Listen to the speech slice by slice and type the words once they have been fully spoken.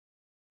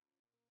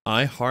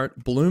I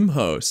heart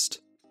Bloomhost.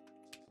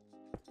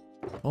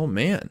 Oh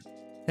man.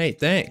 Hey,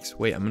 thanks.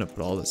 Wait, I'm gonna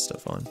put all this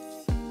stuff on.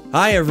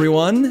 Hi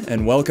everyone,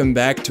 and welcome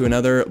back to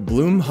another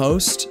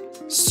Bloomhost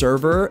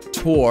server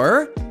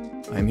tour.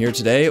 I'm here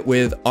today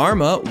with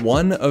Arma,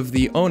 one of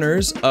the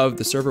owners of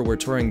the server we're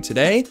touring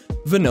today,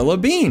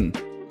 Vanillabean.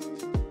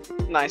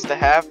 Nice to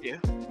have you.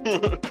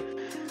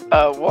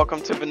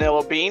 Welcome to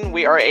Vanillabean.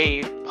 We are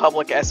a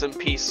public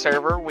SMP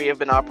server. We have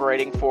been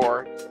operating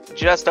for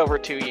just over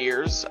 2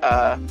 years.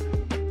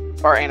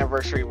 Our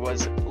anniversary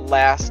was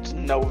last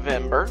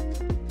November.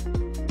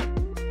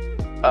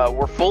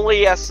 We're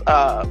fully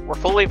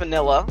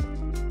vanilla.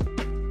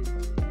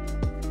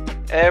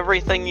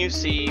 Everything you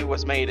see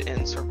was made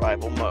in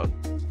survival mode.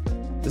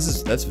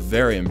 That's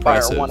very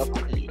impressive. By our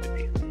wonderful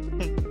community.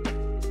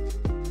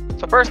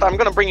 So first, I'm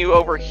going to bring you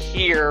over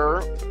here.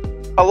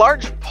 A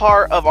large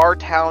part of our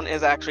town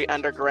is actually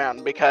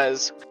underground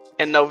because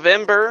in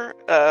November,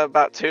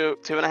 about two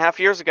and a half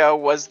years ago,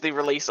 was the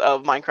release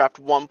of Minecraft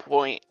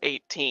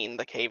 1.18,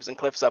 the Caves and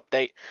Cliffs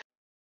update.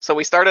 So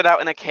we started out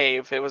in a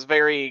cave. It was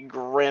very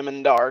grim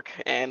and dark,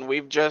 and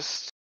we've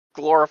just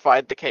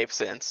glorified the cave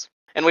since.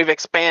 And we've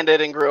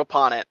expanded and grew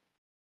upon it.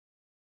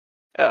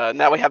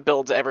 Now we have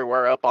builds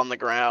everywhere up on the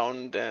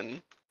ground,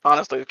 and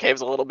honestly, the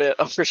cave's a little bit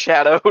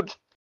overshadowed.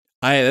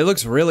 It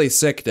looks really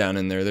sick down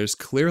in there. There's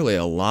clearly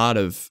a lot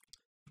of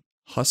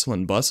hustle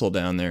and bustle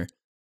down there.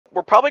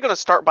 We're probably going to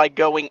start by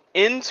going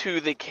into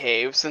the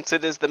cave, since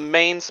it is the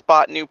main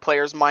spot new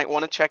players might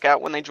want to check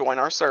out when they join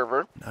our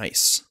server.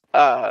 Nice.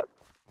 The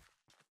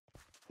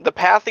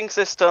pathing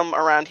system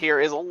around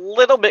here is a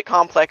little bit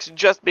complex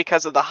just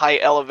because of the high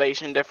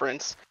elevation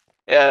difference.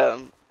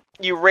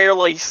 You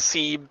rarely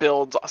see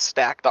builds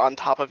stacked on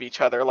top of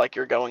each other like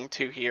you're going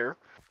to here.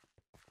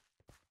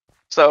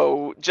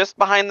 So just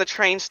behind the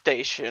train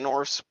station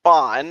or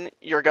spawn,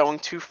 you're going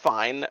to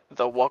find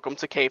the Welcome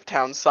to Cave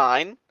Town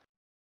sign.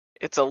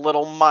 It's a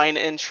little mine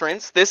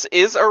entrance. This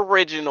is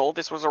original.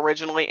 This was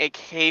originally a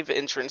cave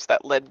entrance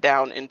that led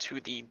down into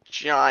the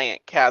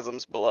giant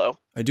chasms below.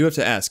 I do have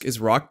to ask, is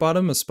Rock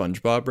Bottom a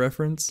SpongeBob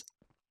reference?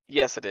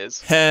 Yes, it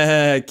is.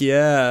 Heck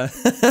yeah.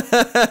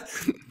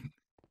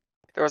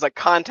 There was a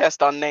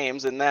contest on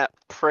names, and that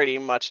pretty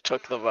much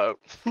took the vote.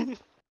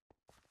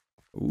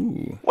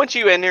 Ooh. Once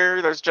you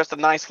enter, there's just a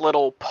nice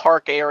little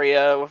park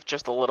area with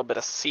just a little bit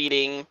of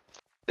seating.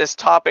 This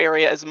top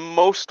area is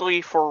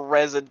mostly for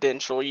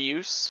residential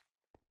use.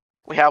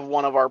 We have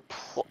one of our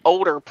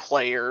older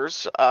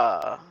players.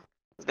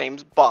 His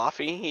name's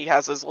Boffy. He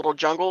has his little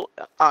jungle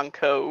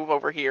cove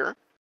over here.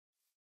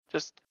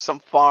 Just some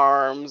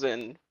farms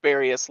and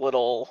various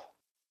little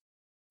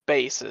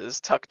bases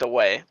tucked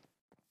away. And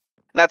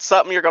that's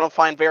something you're going to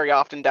find very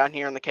often down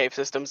here in the cave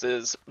systems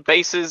is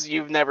bases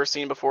you've never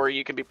seen before.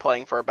 You can be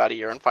playing for about a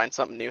year and find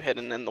something new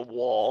hidden in the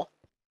wall.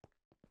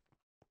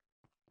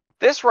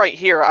 This right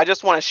here, I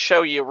just want to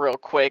show you real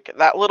quick.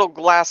 That little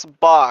glass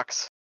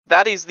box,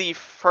 that is the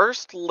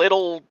first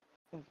little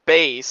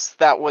base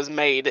that was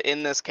made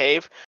in this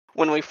cave.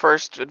 When we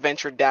first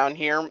adventured down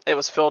here, it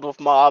was filled with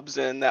mobs,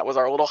 and that was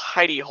our little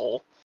hidey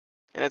hole.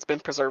 And it's been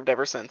preserved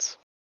ever since.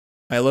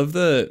 I love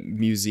the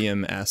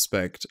museum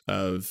aspect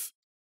of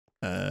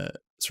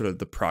sort of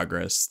the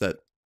progress that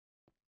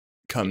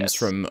comes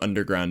from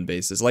underground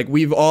bases. Like,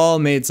 we've all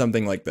made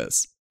something like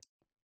this.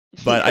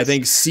 But I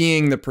think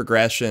seeing the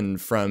progression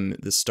from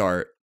the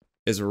start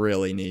is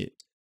really neat.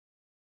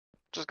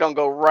 Just gonna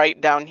go right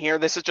down here.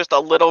 This is just a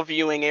little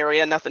viewing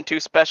area, nothing too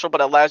special,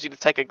 but allows you to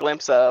take a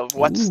glimpse of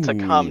what's to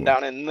come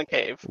down in the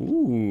cave.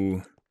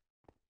 Ooh.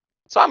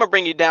 So I'm gonna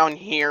bring you down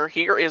here.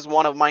 Here is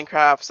one of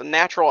Minecraft's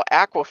natural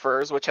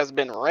aquifers, which has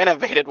been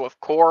renovated with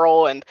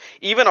coral, and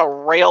even a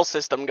rail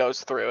system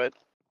goes through it.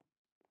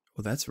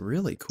 Well, that's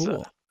really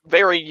cool.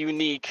 Very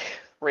unique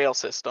rail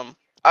system.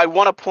 I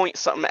want to point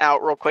something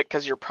out real quick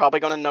because you're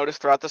probably going to notice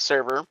throughout the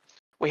server.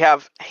 We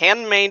have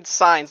handmade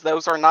signs.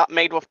 Those are not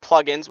made with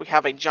plugins. We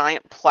have a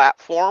giant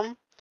platform,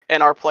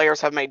 and our players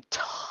have made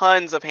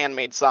tons of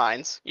handmade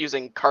signs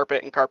using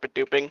carpet and carpet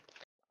duping.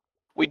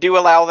 We do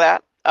allow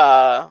that.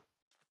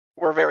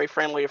 We're very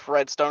friendly with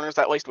redstoners.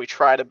 At least we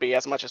try to be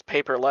as much as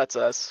paper lets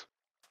us.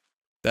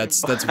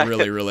 That's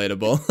really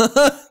relatable.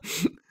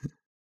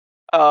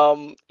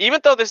 Even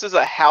though this is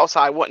a house,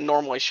 I wouldn't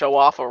normally show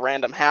off a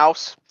random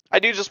house. I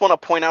do just want to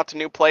point out to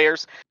new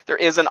players, there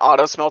is an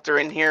auto smelter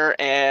in here,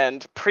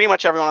 and pretty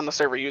much everyone on the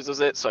server uses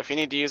it, so if you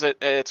need to use it,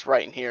 it's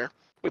right in here.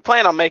 We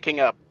plan on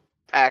making a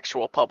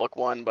actual public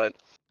one, but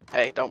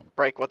hey, don't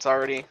break what's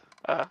already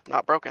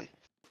not broken.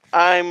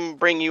 I'm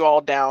bringing you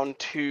all down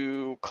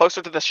to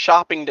closer to the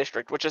shopping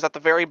district, which is at the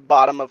very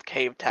bottom of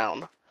Cave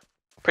Town.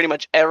 Pretty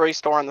much every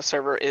store on the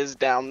server is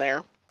down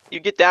there.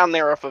 You get down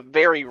there off a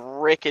very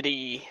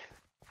rickety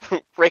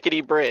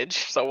bridge,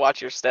 so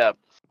watch your step.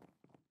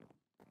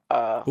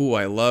 Ooh,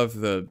 I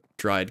love the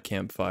dried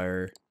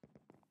campfire.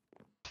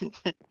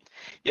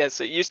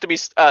 Yes, it used to be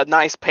a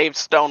nice paved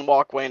stone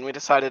walkway, and we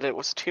decided it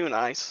was too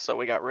nice, so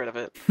we got rid of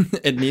it.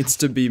 It needs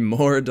to be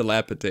more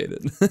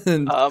dilapidated.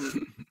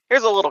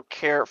 Here's a little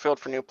carrot field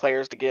for new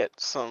players to get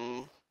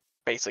some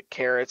basic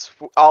carrots.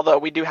 Although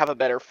we do have a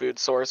better food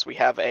source. We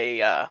have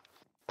a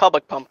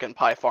public pumpkin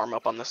pie farm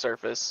up on the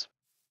surface.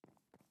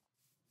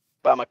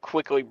 But I'm going to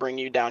quickly bring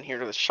you down here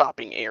to the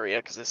shopping area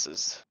because this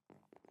is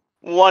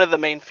one of the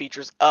main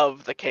features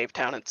of the cave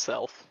town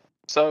itself.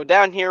 So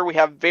down here we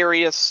have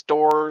various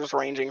stores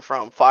ranging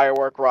from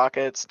firework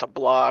rockets to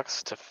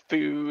blocks to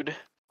food,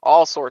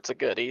 all sorts of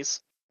goodies.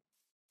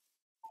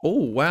 Oh,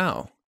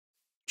 wow.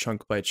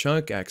 Chunk by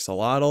chunk,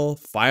 axolotl,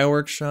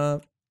 fireworks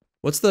shop.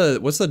 What's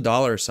the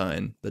dollar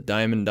sign? The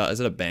diamond is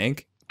it a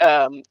bank?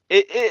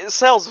 It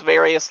sells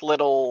various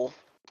little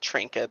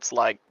trinkets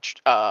like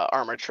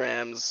armor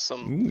trims,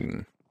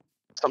 some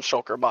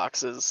shulker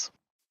boxes.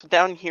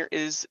 Down here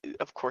is,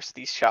 of course,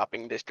 the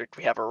shopping district.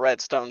 We have a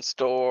redstone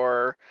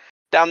store.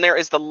 Down there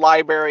is the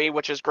library,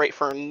 which is great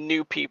for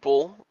new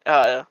people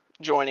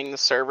joining the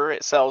server.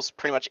 It sells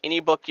pretty much any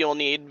book you'll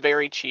need,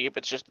 very cheap.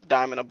 It's just a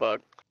dime a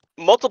book.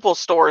 Multiple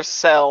stores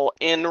sell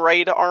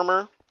in-raid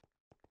armor,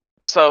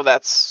 so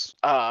that's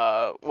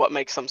what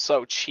makes them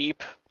so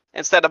cheap.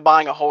 Instead of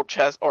buying a whole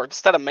chest, or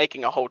instead of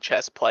making a whole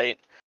chest plate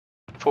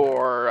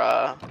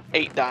for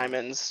 8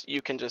 diamonds,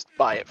 you can just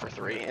buy it for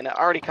 3, and it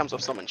already comes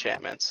with some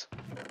enchantments.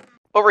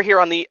 Over here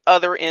on the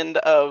other end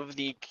of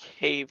the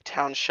Cave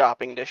Town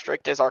shopping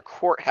district is our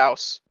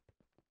courthouse.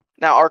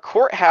 Now, our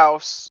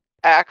courthouse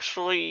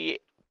actually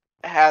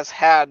has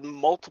had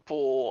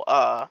multiple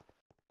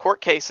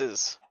court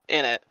cases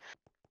in it.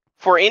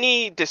 For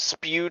any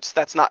disputes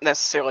that's not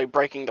necessarily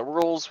breaking the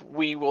rules,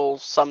 we will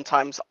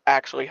sometimes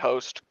actually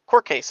host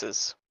court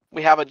cases.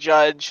 We have a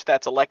judge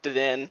that's elected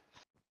in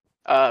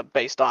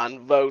based on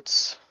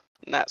votes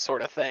and that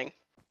sort of thing.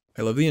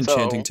 I love the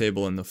enchanting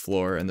table in the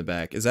floor in the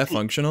back. Is that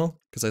functional?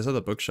 Because I saw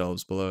the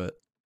bookshelves below it.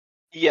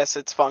 Yes,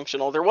 it's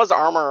functional. There was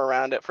armor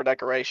around it for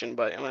decoration,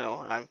 but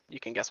you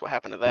can guess what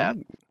happened to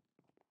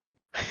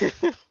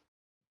that.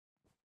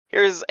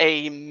 Here's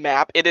a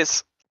map. It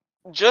is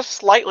just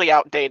slightly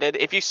outdated.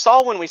 If you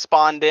saw when we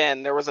spawned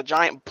in, there was a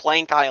giant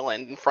blank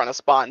island in front of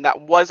spawn.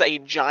 That was a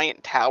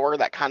giant tower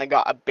that kind of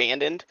got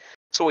abandoned.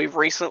 So we've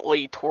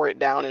recently tore it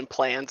down in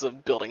plans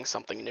of building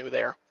something new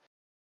there.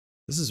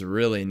 This is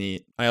really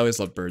neat. I always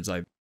love bird's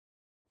eye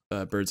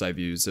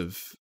views of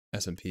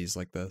SMPs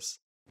like this.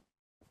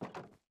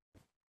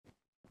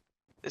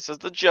 This is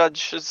the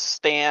judge's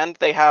stand.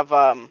 They have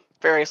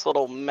various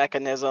little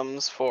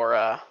mechanisms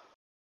for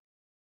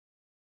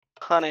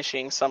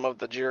punishing some of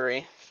the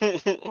jury.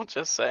 We'll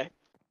just say.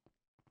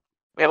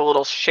 We have a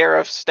little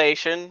sheriff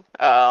station.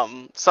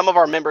 Some of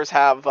our members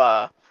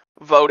have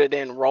voted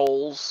in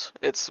roles.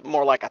 It's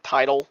more like a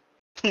title.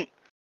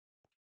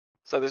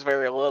 So there's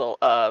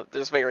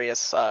there's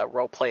various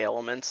roleplay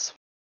elements.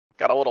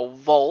 Got a little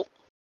vault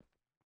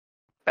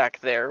back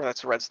there.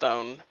 That's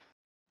redstone.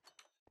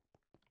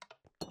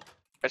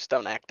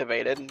 Redstone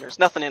activated. There's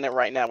nothing in it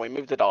right now. We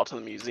moved it all to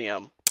the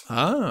museum.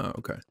 Ah,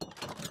 okay.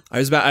 I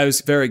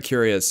was very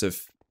curious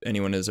if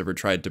anyone has ever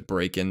tried to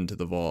break into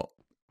the vault.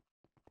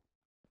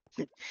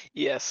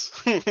 Yes.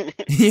 We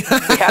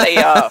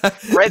had a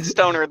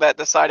redstoner that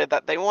decided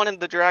that they wanted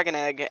the dragon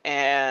egg,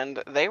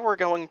 and they were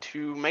going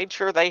to make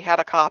sure they had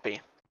a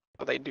copy.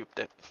 So they duped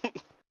it.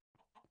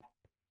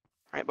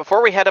 Alright,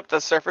 before we head up to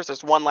the surface,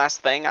 there's one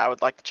last thing I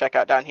would like to check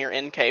out down here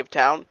in Cave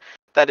Town.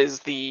 That is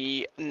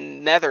the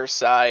nether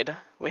side.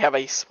 We have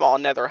a small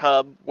nether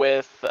hub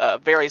with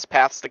various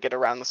paths to get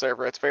around the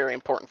server. It's very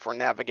important for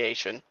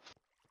navigation.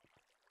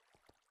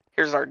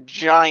 Here's our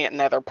giant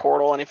nether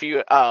portal, and if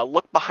you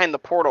look behind the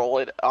portal,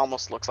 it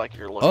almost looks like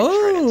you're looking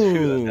straight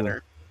into the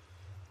nether.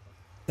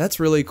 That's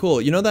really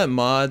cool. You know that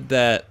mod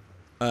that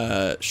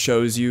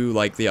shows you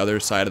like the other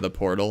side of the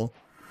portal?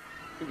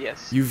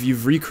 Yes.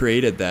 You've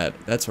recreated that.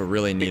 That's a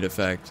really neat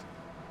effect.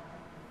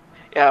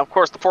 Yeah, of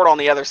course, the portal on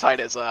the other side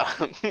is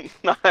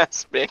not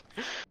as big.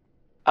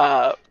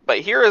 But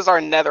here is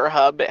our nether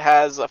hub. It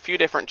has a few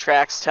different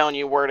tracks telling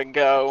you where to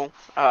go.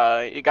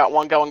 You got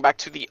one going back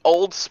to the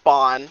old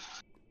spawn.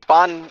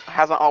 Spawn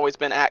hasn't always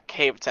been at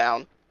Cave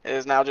Town. It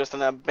is now just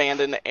an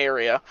abandoned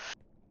area.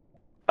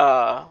 You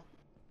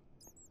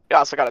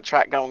also got a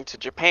track going to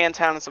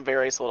Japantown and some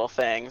various little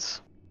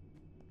things.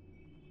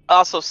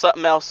 Also,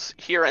 something else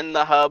here in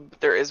the hub,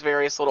 there is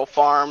various little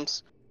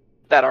farms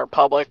that are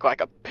public,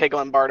 like a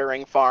piglin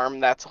bartering farm.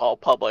 That's all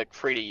public,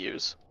 free to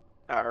use.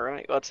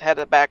 Alright, let's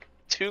head back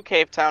to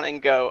Cave Town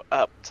and go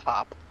up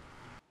top.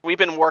 We've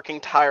been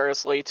working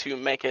tirelessly to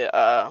make it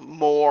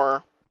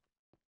more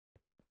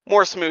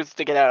smooth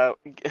to get out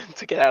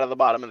of the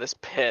bottom of this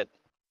pit.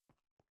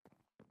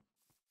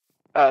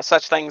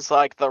 Such things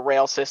like the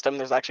rail system.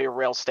 There's actually a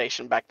rail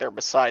station back there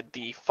beside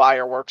the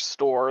fireworks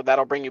store.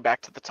 That'll bring you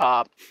back to the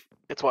top.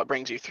 It's what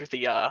brings you through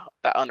the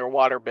that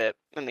underwater bit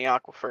in the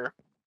aquifer.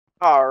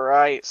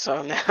 Alright,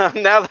 so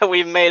now that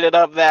we've made it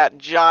up that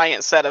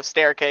giant set of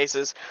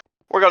staircases,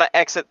 we're going to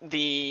exit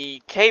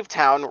the Cave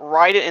Town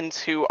right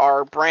into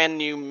our brand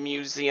new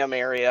museum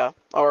area.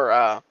 Or,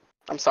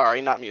 I'm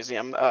sorry, not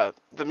museum.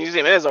 The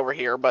museum is over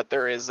here, but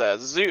there is a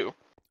zoo.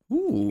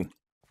 Ooh.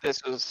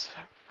 This was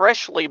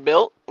freshly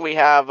built. We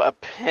have a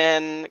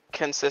pen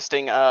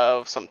consisting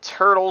of some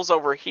turtles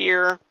over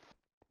here.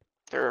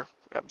 They're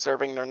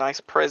observing their nice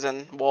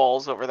prison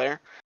walls over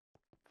there.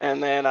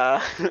 And then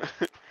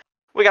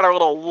we got our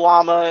little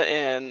llama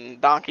and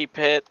donkey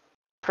pit.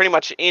 Pretty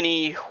much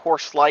any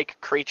horse-like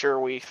creature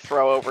we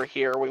throw over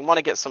here. We want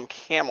to get some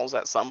camels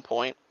at some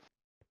point.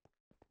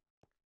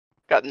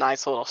 Got a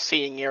nice little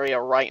seating area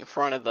right in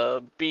front of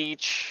the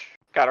beach.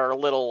 Got our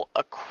little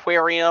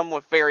aquarium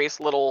with various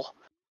little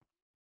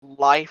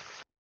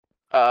life.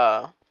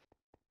 Some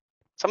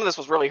of this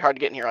was really hard to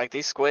get in here, like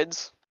these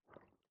squids.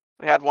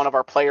 We had one of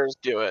our players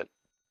do it.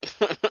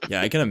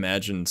 Yeah, I can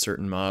imagine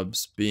certain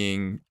mobs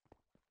being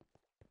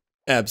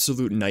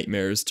absolute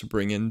nightmares to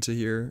bring into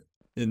here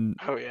in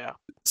Oh yeah.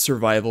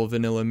 survival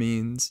vanilla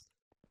means.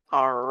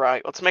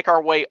 Alright, let's make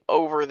our way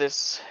over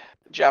this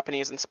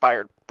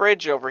Japanese-inspired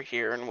bridge over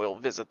here and we'll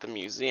visit the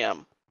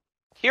museum.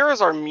 Here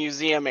is our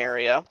museum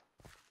area.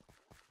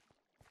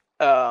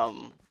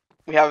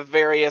 We have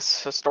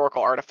various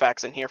historical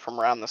artifacts in here from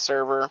around the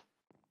server.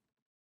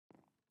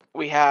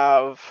 We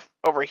have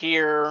over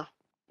here,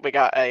 we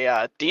got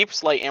a deep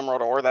slate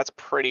emerald ore. That's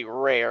pretty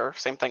rare.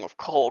 Same thing with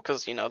coal,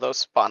 because, you know, those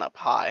spawn up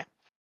high.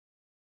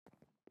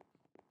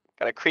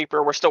 Got a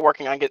creeper. We're still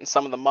working on getting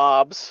some of the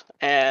mobs.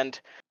 And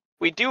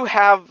we do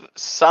have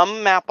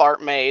some map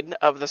art made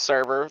of the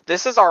server.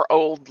 This is our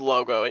old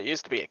logo. It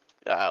used to be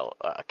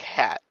a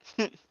cat.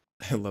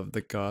 I love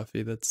the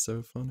coffee. That's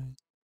so funny.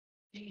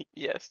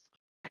 Yes.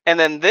 And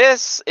then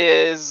this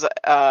is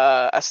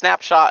a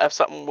snapshot of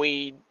something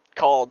we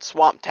called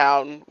Swamp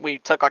Town. We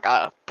took like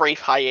a brief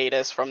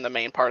hiatus from the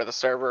main part of the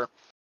server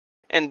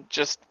and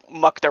just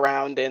mucked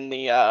around in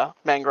the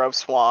mangrove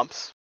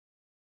swamps.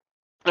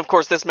 And of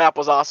course, this map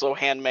was also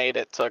handmade.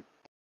 It took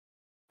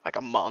like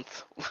a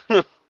month.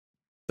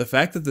 The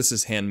fact that this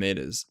is handmade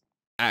is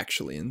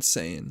actually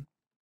insane.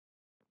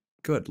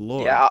 Good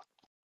lord.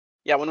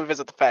 Yeah, when we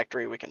visit the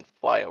factory, we can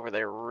fly over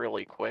there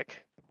really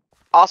quick.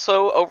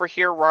 Also, over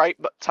here,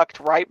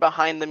 tucked right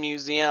behind the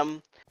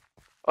museum,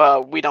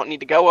 we don't need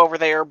to go over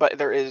there, but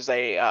there is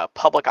a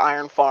public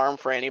iron farm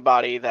for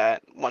anybody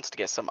that wants to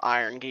get some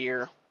iron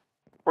gear.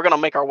 We're going to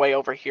make our way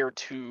over here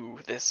to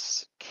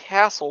this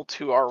castle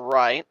to our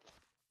right.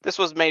 This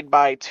was made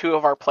by two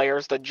of our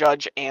players, the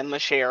judge and the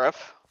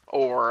sheriff,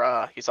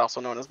 or he's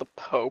also known as the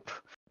Pope.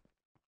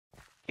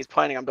 He's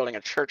planning on building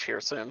a church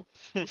here soon.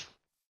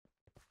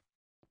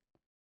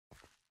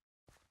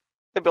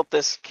 They built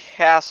this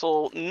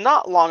castle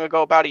not long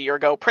ago, about a year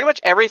ago. Pretty much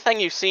everything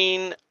you've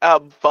seen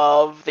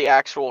above the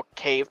actual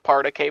cave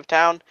part of Cave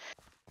Town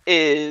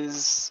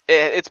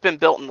it's been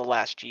built in the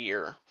last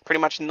year. Pretty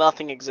much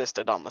nothing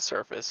existed on the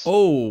surface.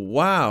 Oh,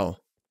 wow.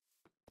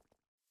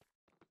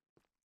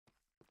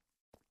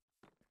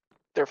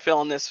 They're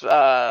filling this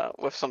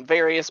with some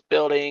various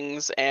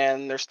buildings,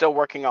 and they're still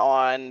working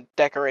on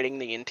decorating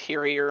the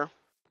interior.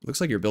 Looks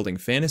like you're building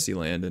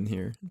Fantasyland in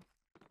here.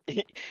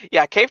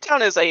 Yeah, Cave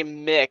Town is a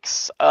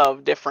mix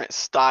of different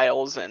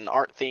styles and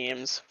art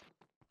themes.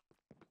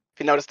 If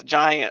you notice the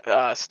giant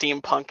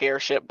steampunk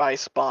airship by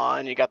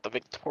Spawn, you got the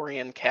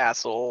Victorian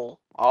castle,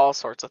 all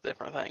sorts of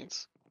different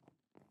things.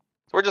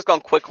 So we're just going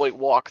to quickly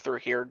walk through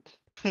here,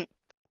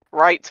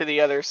 right to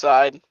the other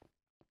side.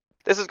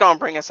 This is going to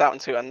bring us out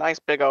into a nice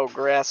big old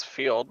grass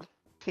field.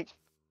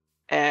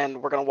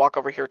 And we're going to walk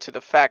over here to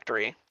the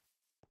factory.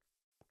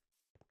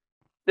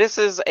 This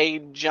is a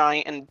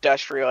giant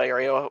industrial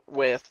area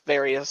with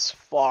various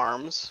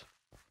farms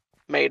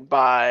made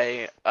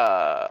by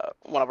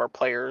one of our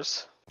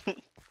players.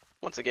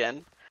 Once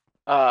again,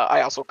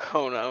 I also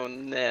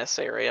co-own this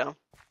area.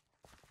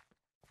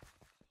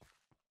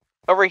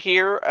 Over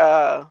here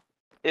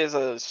is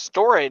a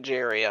storage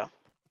area.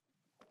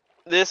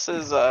 This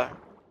is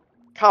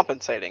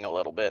compensating a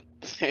little bit.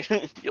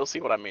 You'll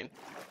see what I mean.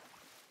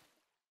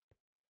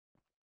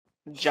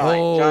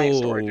 Giant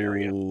storage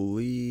area.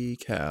 Holy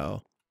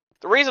cow.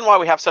 The reason why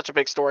we have such a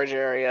big storage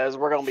area is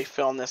we're going to be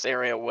filling this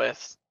area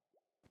with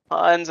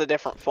tons of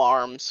different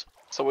farms.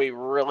 So we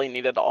really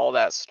needed all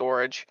that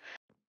storage.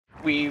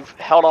 We've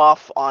held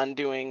off on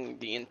doing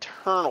the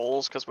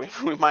internals because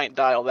we might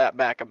dial that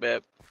back a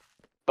bit.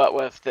 But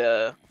with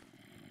the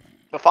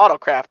photo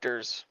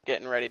crafters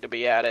getting ready to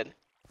be added,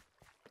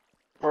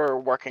 we're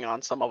working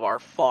on some of our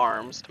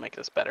farms to make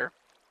this better.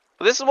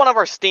 But this is one of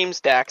our steam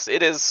stacks.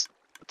 It is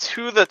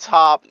to the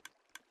top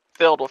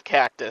filled with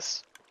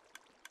cactus.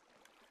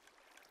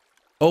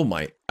 Oh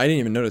my, I didn't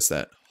even notice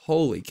that.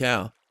 Holy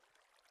cow.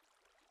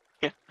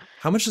 Yeah.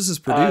 How much does this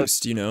produce,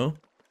 do you know?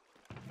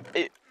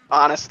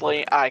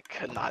 Honestly, I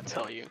could not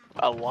tell you.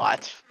 A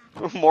lot.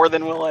 More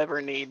than we'll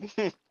ever need.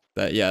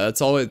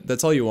 That's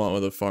all you want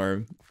with a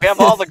farm. We have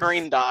all the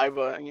green dye,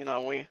 but you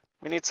know, we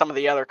need some of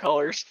the other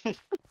colors.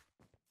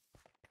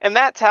 And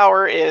that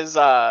tower is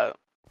a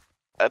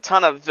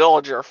ton of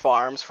villager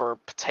farms for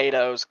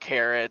potatoes,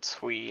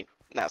 carrots, wheat,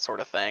 that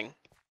sort of thing.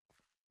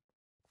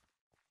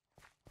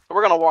 So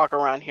we're gonna walk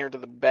around here to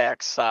the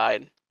back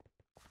side.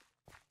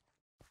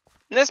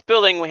 In this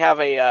building, we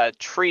have a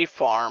tree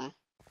farm.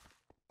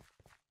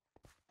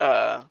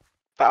 That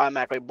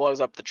automatically blows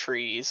up the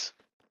trees,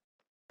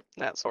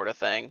 that sort of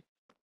thing.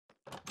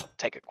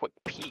 Take a quick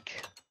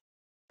peek.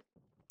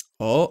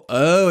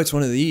 Oh, it's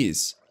one of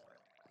these.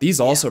 These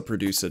also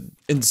produce an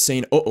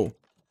insane. Oh.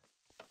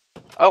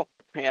 Oh,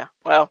 yeah.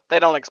 Well, they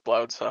don't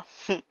explode, so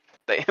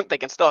they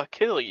can still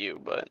kill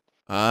you, but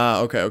Ah,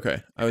 okay. I you was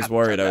have to turn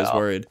worried. I that was off.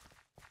 worried.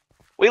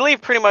 We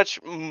leave pretty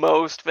much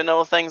most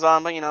vanilla things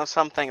on, but you know,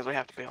 some things we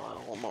have to be a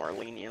little more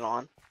lenient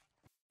on.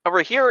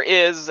 Over here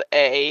is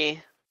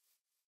a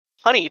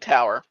honey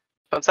tower.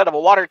 So instead of a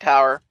water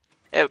tower,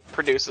 it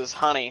produces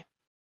honey.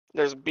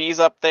 There's bees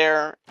up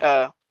there.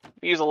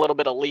 We use a little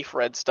bit of leaf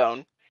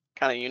redstone.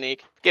 Kind of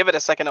unique. Give it a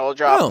second, it will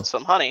drop Oh,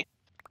 some honey.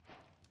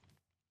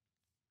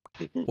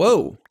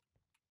 whoa.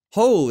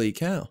 Holy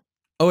cow.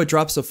 Oh, it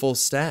drops a full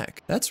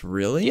stack. That's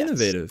really Yes.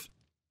 innovative.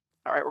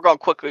 All right, we're going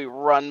to quickly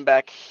run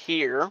back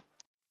here.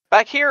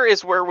 Back here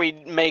is where we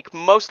make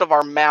most of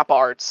our map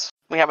arts.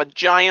 We have a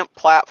giant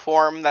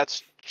platform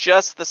that's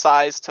just the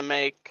size to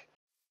make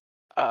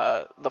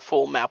the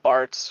full map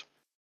arts,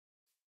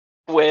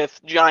 with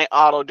giant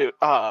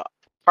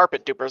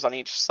carpet dupers on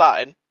each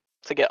side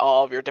to get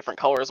all of your different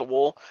colors of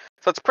wool.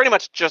 So it's pretty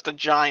much just a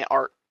giant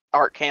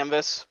art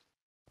canvas.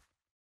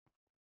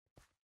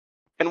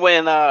 And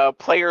when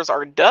players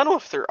are done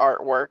with their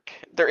artwork,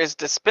 there is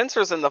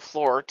dispensers in the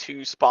floor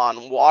to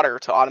spawn water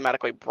to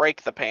automatically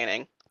break the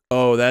painting.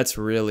 Oh, that's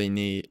really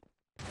neat.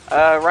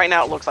 Right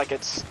now it looks like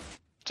it's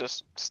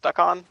just stuck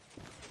on.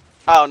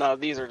 Oh no,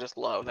 these are just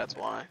low, that's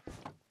why.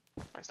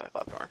 At least I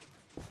thought they were.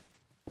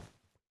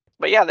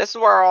 But yeah, this is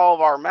where all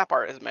of our map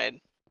art is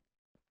made.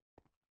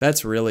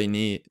 That's really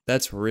neat.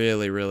 That's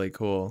really, really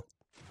cool.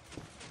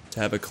 To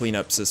have a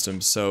cleanup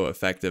system so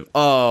effective.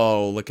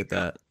 Oh, look at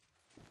that.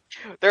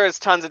 There is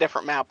tons of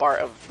different map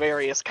art of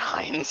various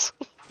kinds.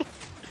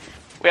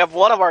 We have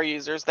one of our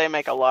users, they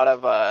make a lot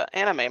of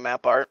anime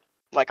map art.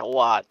 Like a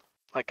lot.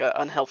 Like an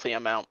unhealthy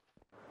amount.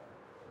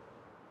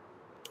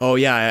 Oh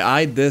yeah, I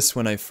eyed this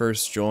when I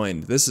first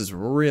joined. This is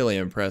really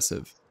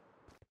impressive.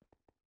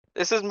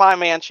 This is my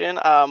mansion.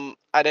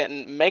 I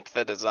didn't make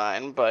the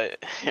design,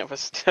 but it was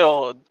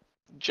still a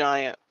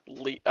giant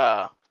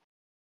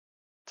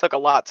took a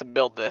lot to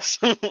build this.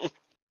 We're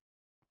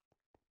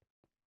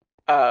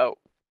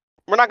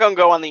not gonna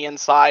go on the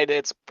inside.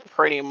 It's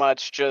pretty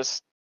much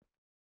just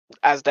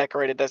as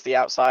decorated as the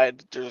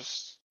outside.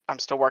 I'm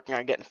still working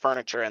on getting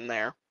furniture in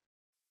there.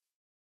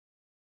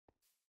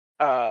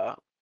 But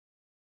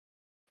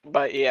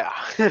yeah.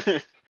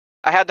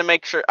 I had to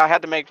make sure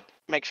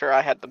make sure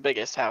I had the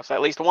biggest house,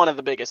 at least one of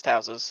the biggest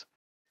houses.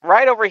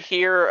 Right over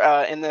here,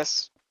 in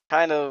this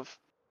kind of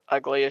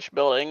uglyish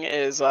building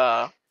is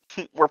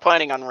we're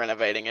planning on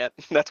renovating it.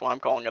 That's why I'm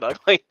calling it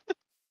ugly.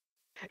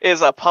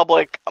 Is a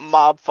public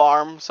mob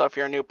farm. So if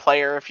you're a new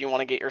player, if you want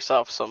to get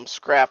yourself some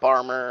scrap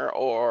armor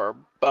or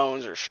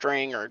bones or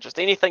string or just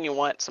anything you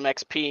want, some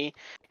XP,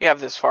 you have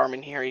this farm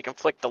in here. You can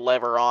flick the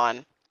lever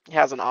on. It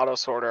has an auto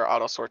sorter,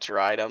 auto sorts your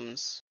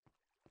items.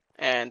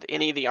 And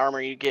any of the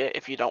armor you get,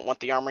 if you don't want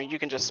the armor, you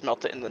can just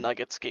smelt it in the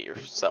nuggets, get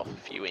yourself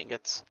a few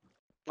ingots.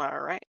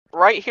 Alright.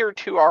 Right here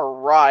to our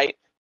right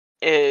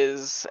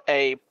is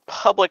a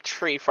public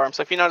tree farm.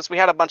 So if you notice, we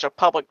had a bunch of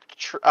public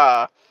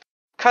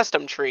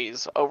custom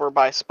trees over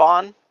by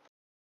spawn.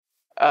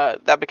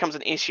 That becomes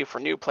an issue for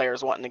new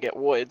players wanting to get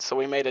wood, so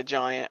we made a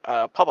giant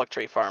public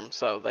tree farm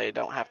so they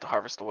don't have to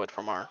harvest the wood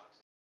from our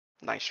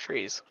nice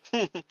trees.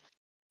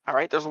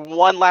 Alright, there's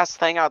one last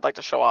thing I'd like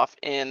to show off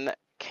in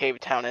Cave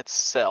Town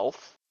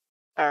itself.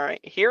 Alright,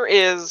 here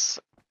is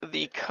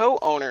the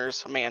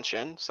co-owner's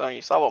mansion. So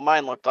you saw what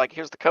mine looked like.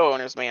 Here's the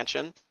co-owner's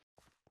mansion.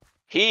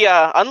 He,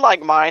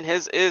 unlike mine,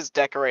 his is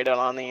decorated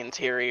on the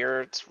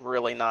interior. It's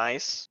really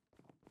nice.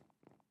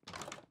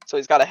 So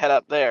he's got a head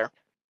up there.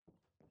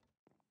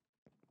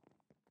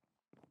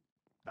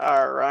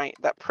 Alright,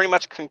 that pretty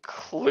much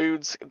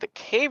concludes the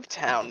Cave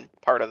Town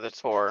part of the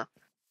tour.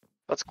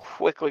 Let's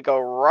quickly go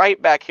right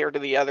back here to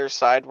the other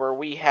side where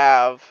we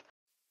have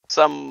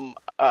some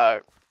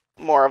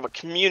more of a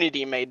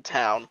community-made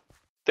town.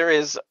 There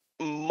is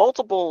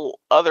multiple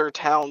other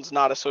towns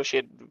not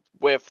associated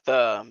with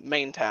the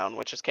main town,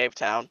 which is Cave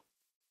Town.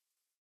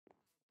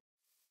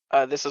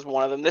 This is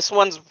one of them. This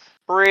one's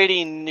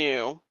pretty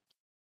new.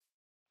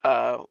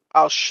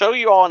 I'll show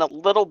you all in a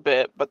little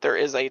bit, but there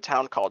is a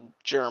town called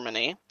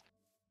Germany.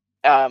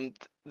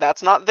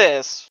 That's not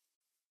this.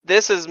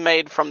 This is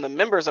made from the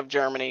members of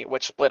Germany,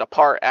 which split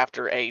apart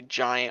after a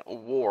giant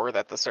war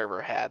that the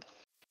server had.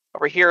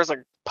 Over here is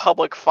a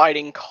public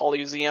fighting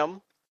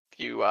coliseum. If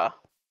you want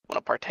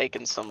to partake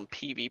in some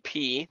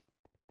PvP.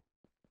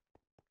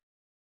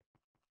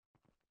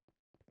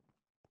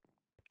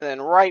 And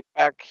then right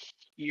back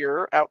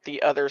here, out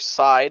the other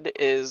side,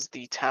 is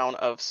the town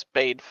of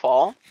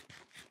Spadefall.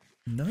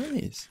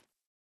 Nice.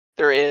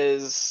 There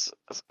is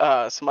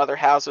some other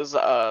houses,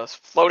 a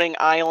floating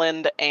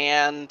island,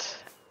 and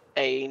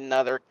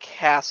another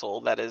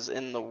castle that is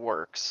in the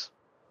works.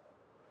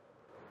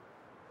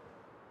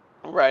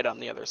 Right on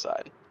the other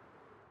side.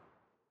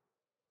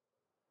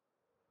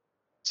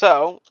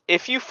 So,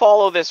 if you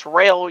follow this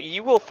rail,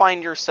 you will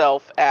find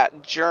yourself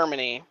at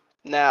Germany.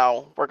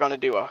 Now, we're going to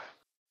do a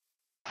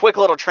quick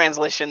little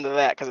translation to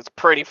that because it's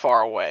pretty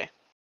far away.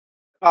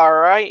 All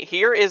right,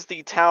 here is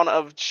the town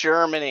of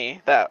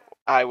Germany that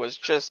I was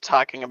just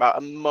talking about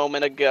a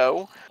moment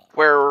ago,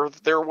 where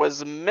there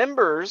was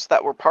members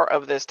that were part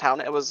of this town.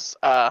 It was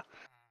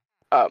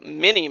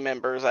mini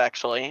members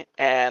actually,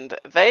 and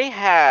they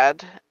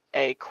had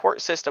a court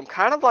system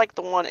kind of like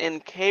the one in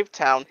Cave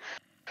Town.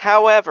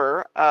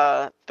 However,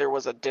 there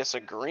was a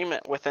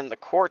disagreement within the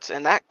courts,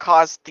 and that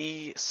caused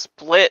the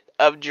split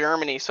of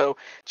Germany. So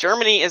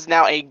Germany is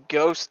now a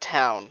ghost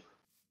town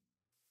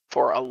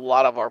for a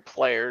lot of our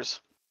players.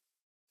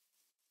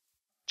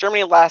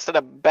 Germany lasted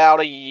about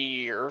a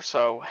year,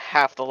 so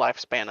half the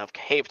lifespan of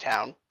Cave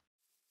Town.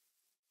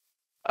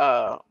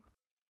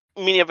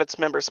 Many of its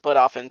members split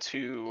off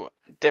into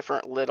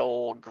different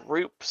little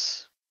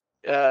groups.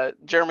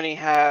 Germany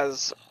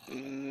has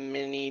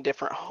many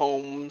different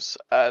homes.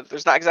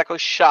 There's not exactly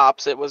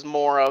shops. It was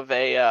more of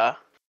a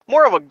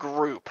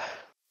group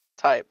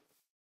type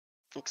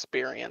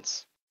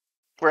experience,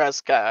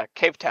 whereas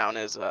Cave Town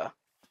is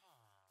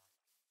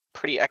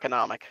pretty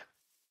economic.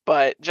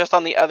 But just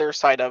on the other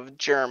side of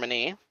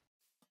Germany,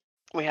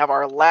 we have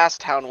our last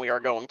town we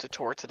are going to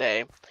tour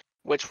today,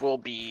 which will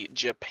be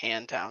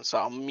Japantown. So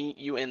I'll meet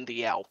you in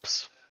the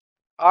Alps.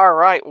 All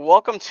right,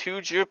 welcome to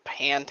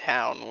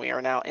Japantown. We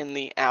are now in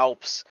the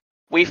Alps.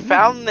 We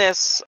found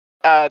this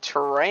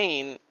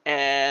terrain,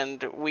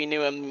 and we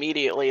knew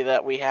immediately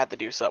that we had to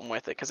do something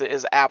with it because it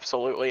is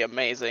absolutely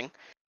amazing.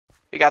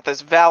 We got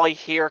this valley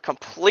here,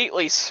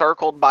 completely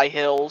circled by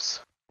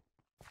hills.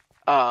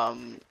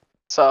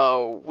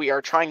 So we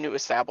are trying to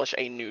establish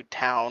a new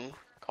town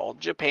called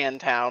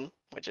Japantown,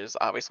 which is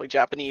obviously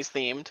Japanese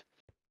themed.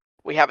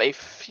 We have a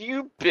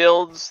few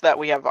builds that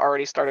we have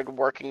already started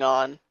working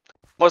on.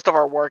 Most of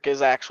our work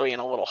is actually in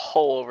a little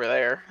hole over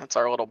there. That's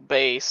our little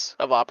base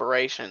of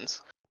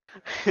operations.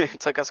 It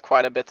took us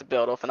quite a bit to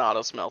build with an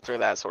auto smelter,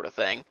 that sort of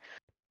thing.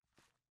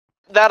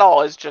 That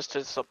all is just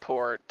to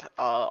support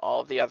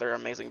all of the other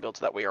amazing builds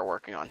that we are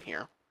working on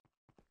here.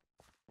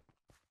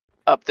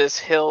 Up this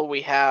hill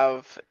we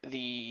have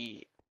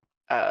the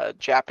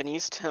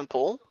Japanese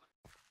temple.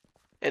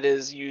 It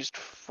is used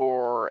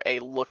for a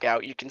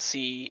lookout. You can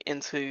see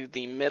into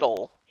the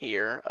middle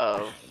here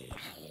of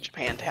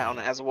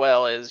Japantown, as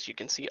well as you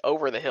can see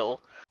over the hill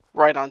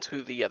right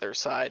onto the other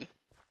side.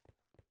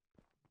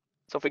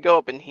 So if we go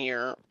up in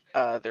here,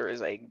 there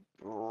is a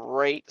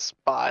great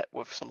spot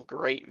with some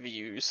great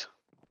views.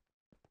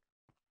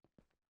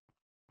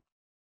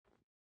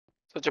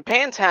 So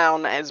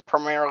Japantown has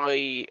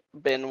primarily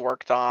been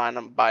worked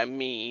on by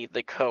me,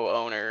 the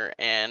co-owner,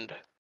 and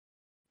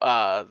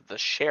the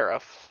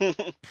sheriff.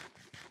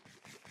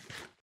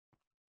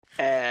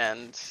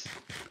 And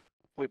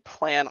we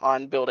plan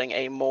on building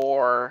a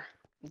more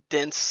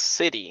dense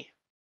city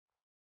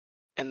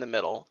in the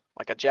middle,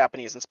 like a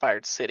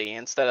Japanese-inspired city,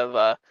 instead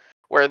of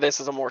where this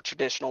is a more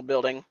traditional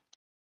building.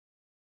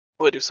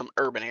 We'll do some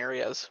urban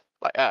areas,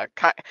 like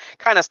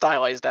kind of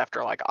stylized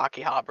after like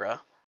Akihabara.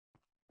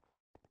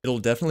 It'll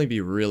definitely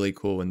be really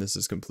cool when this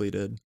is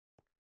completed.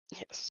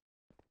 Yes,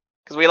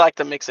 because we like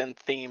to mix in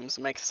themes,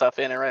 make stuff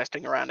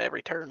interesting around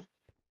every turn.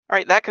 All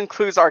right, that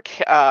concludes our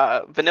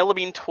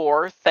Vanillabean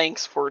tour.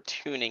 Thanks for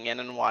tuning in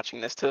and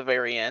watching this to the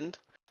very end.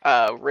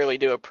 Really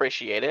do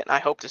appreciate it. And I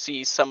hope to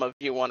see some of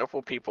you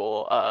wonderful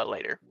people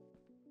later.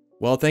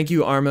 Well, thank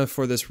you, Arma,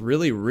 for this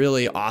really,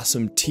 really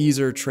awesome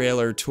teaser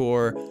trailer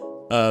tour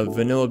of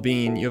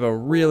Vanillabean. You have a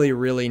really,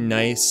 really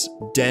nice,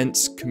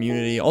 dense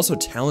community, also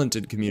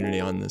talented community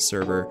on this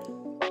server.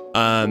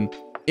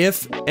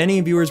 If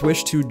any viewers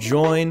wish to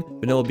join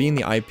Vanillabean,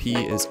 the IP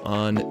is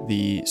on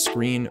the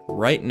screen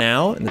right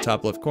now in the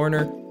top left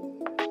corner.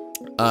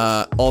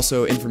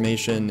 Also,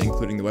 information,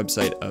 including the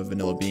website of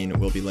Vanillabean,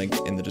 will be linked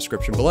in the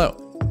description below.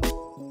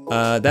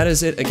 That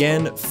is it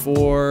again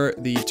for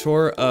the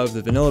tour of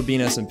the Vanillabean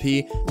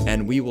SMP,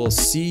 and we will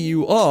see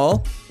you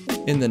all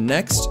in the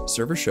next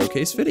server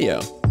showcase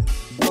video.